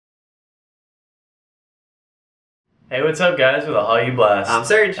Hey, what's up, guys? With a How You Blast. I'm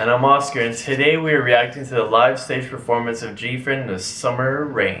Serge. And I'm Oscar, and today we are reacting to the live stage performance of GFriend, The Summer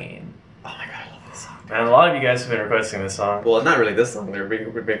Rain. Oh my god, I love this song. And a lot of you guys have been requesting this song. Well, not really this song. We've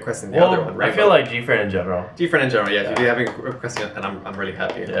been requesting the other one, right? I feel like GFriend in general. GFriend in general, yeah. You have been requesting it, and I'm really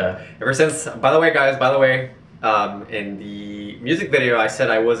happy. Yeah. Ever since, by the way, guys, in the music video, I said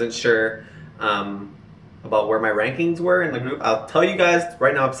I wasn't sure about where my rankings were in the group. I'll tell you guys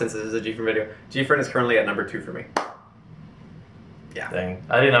right now, since this is a GFriend video, GFriend is currently at number 2 for me. Yeah. Dang.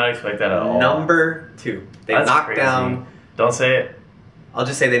 I did not expect that at all. Number 2. They knocked down... Don't say it. I'll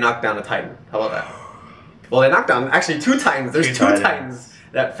just say they knocked down a Titan. How about that? Well, they knocked down actually 2 Titans. There's 2 Titans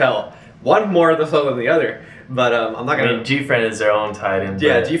that fell. One more so than the other. But I'm not gonna... I mean, GFriend is their own Titan.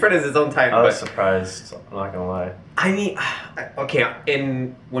 Yeah, GFriend is its own Titan. I was surprised. I'm not gonna lie. I mean, okay,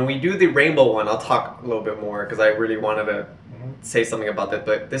 when we do the rainbow one, I'll talk a little bit more because I really wanted to say something about that.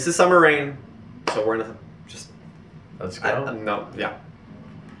 But this is Summer Rain, so we're gonna just... Let's go. No, yeah.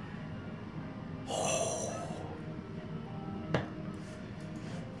 I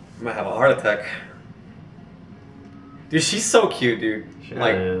might have a heart attack. Dude, she's so cute, dude. She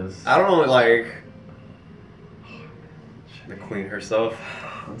like, is. I don't know, like... The queen herself.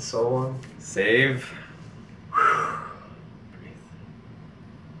 And so on. Save. Breathe.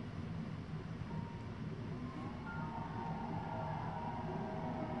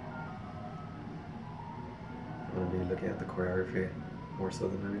 I'm gonna be looking at the choreography more so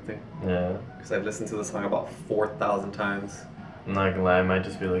than anything. Yeah. Because I've listened to the song about 4,000 times. I'm not gonna lie, I might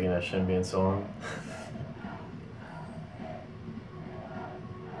just be looking at Shinbi and so on.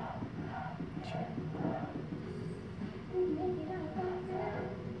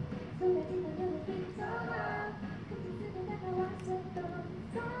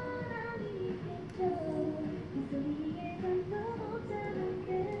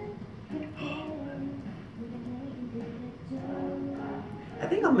 I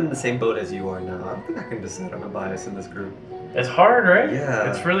think I'm in the same boat as you are now. I don't think I can decide on a bias in this group. It's hard, right? Yeah.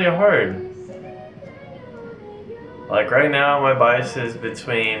 It's really hard. Like right now, my bias is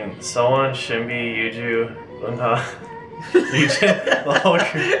between Soan, Shinbi, Yuju, Unha, Yujin, the whole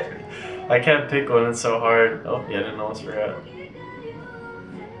group. I can't pick one, it's so hard. Oh, yeah, I didn't almost forgot.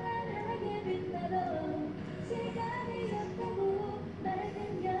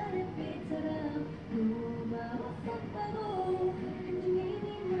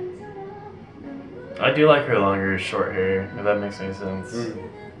 I do like her longer, short hair, if that makes any sense.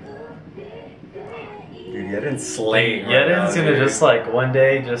 Dude, Yeden's slaying. Yeden's gonna just like one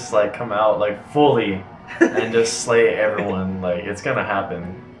day just like come out like fully and just slay everyone. Like it's gonna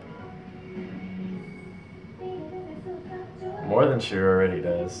happen. More than she already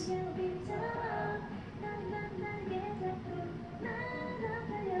does.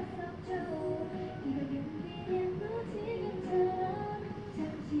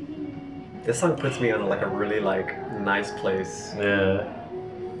 This song puts me on like a really nice place. Yeah.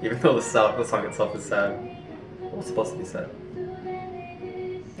 Even though the song itself is sad. Well, it's supposed to be sad.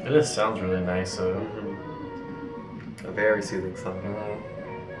 It just sounds really nice though. A very soothing song.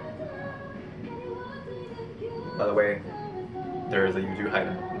 By the way, there is a Yuju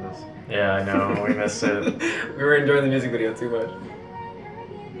hideout in this. Yeah, I know. We missed it. We were enjoying the music video too much.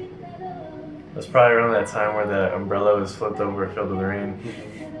 It was probably around that time where the umbrella was flipped over, filled with rain.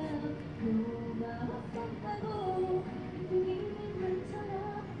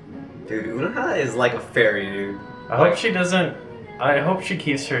 Dude, Unha is like a fairy, dude. I hope she doesn't. I hope she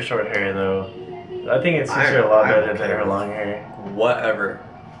keeps her short hair though. I think it suits her a lot better than her long hair. Whatever.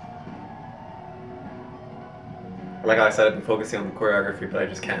 Like I said, I've been focusing on the choreography, but I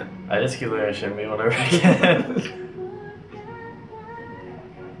just can't. I just keep looking at Shinbi whenever I can.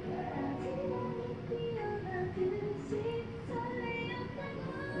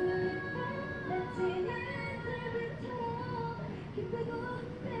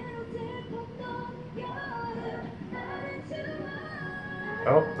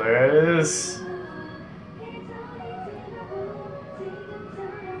 Oh, there it is.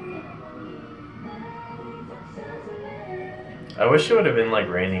 I wish it would have been like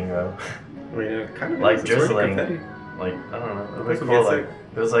raining though. I mean, it kind of like drizzling. Like, I don't know. It would be cool. Like,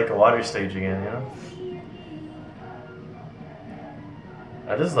 it was like a water stage again, you know?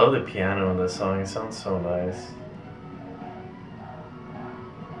 I just love the piano in this song. It sounds so nice.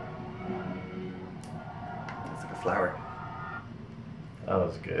 It's like a flower. That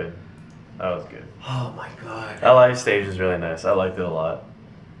was good. That was good. Oh my god. That live stage is really nice. I liked it a lot.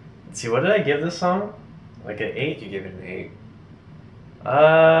 Let's see, what did I give this song? Like an 8? You gave it an 8.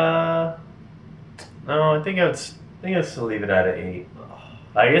 No, I think I'd still leave it at an 8.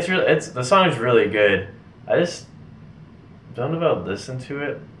 Like it's the song is really good. I just don't know if I'll listen to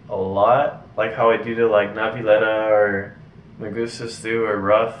it a lot, like how I do to like Navileta or Magusa Stew or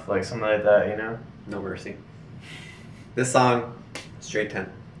Rough, like something like that, you know? No mercy. This song, straight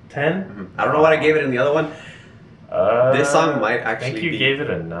 10. 10? Mm-hmm. I don't know what I gave it in the other one. This song might actually I think you gave it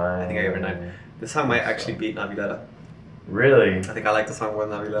a 9. I think I gave it a 9. This song might actually beat Navileta. Really? I think I like the song more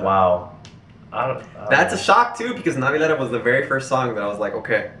than Navileta. Wow. That's a shock too, because Navileta was the very first song that I was like,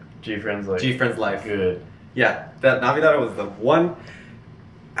 okay. GFriend's like GFriend's Life. good. Yeah, that Navileta was the one.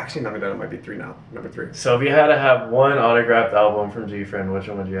 Actually, Navileta might be 3 now. Number 3. So if you had to have one autographed album from GFriend, which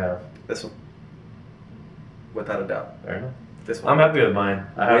one would you have? This one. Without a doubt. Fair enough. This one. I'm happy with mine.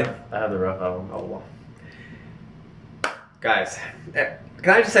 I have the Rough album. Oh wow. Guys, can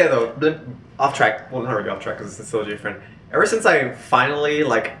I just say though, off track. Well, not really off track because it's still GFriend. Ever since I finally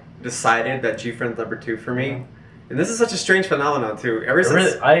like decided that GFriend's number 2 for me, and this is such a strange phenomenon too. Ever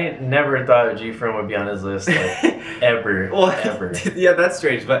since I never thought GFriend would be on his list, like ever, ever. Yeah, that's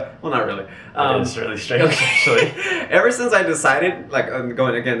strange, but well, not really. It's really strange, actually. Ever since I decided, like,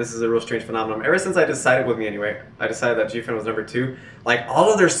 going again, this is a real strange phenomenon. Ever since I decided with me anyway, I decided that GFriend was number 2. Like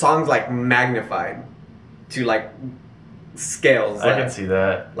all of their songs, like magnified to like scales. I can see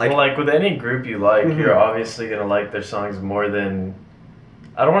that. Like, well, like with any group you like, you're obviously gonna like their songs more than.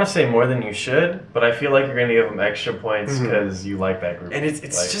 I don't want to say more than you should, but I feel like you're gonna give them extra points because you like that group. And it's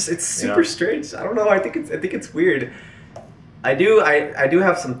like, just it's super you know? strange. I don't know. I think it's weird. I do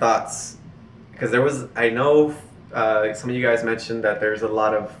have some thoughts because I know some of you guys mentioned that there's a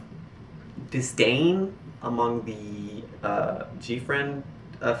lot of disdain among the GFriend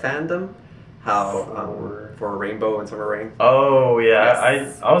fandom. How for Rainbow and Summer Rain. Oh yeah,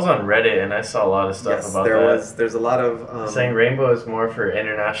 yes. I was on Reddit and I saw a lot of stuff about that. There's a lot of saying Rainbow is more for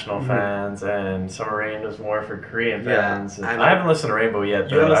international fans and Summer Rain was more for Korean fans. And I haven't listened to Rainbow yet.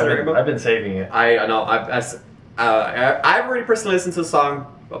 You haven't listened to Rainbow? I've been saving it. I know. I've already personally listened to the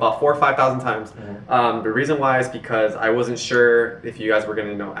song about 4,000 or 5,000 times. The reason why is because I wasn't sure if you guys were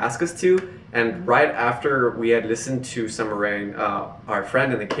gonna ask us to. And right after we had listened to Summer Rain, our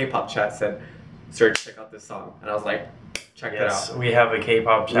friend in the K-pop chat said, "Serge, check out this song," and I was like, "Check that out." We have a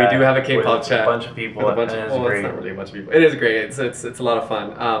K-pop chat. We do have a K-pop chat. A bunch of people. With a bunch of, well, it's not really a bunch of people. It is great. It's a lot of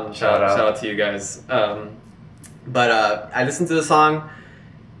fun. Shout out to you guys. But I listened to the song,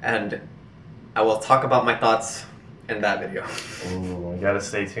 and I will talk about my thoughts in that video. Ooh, you gotta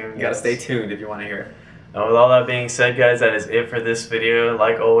stay tuned. You gotta stay tuned if you want to hear it. And with all that being said, guys, that is it for this video.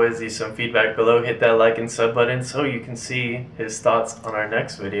 Like always, leave some feedback below. Hit that like and sub button so you can see his thoughts on our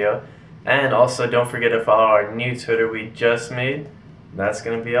next video. And also, don't forget to follow our new Twitter we just made. That's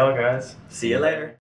going to be all, guys. See you later.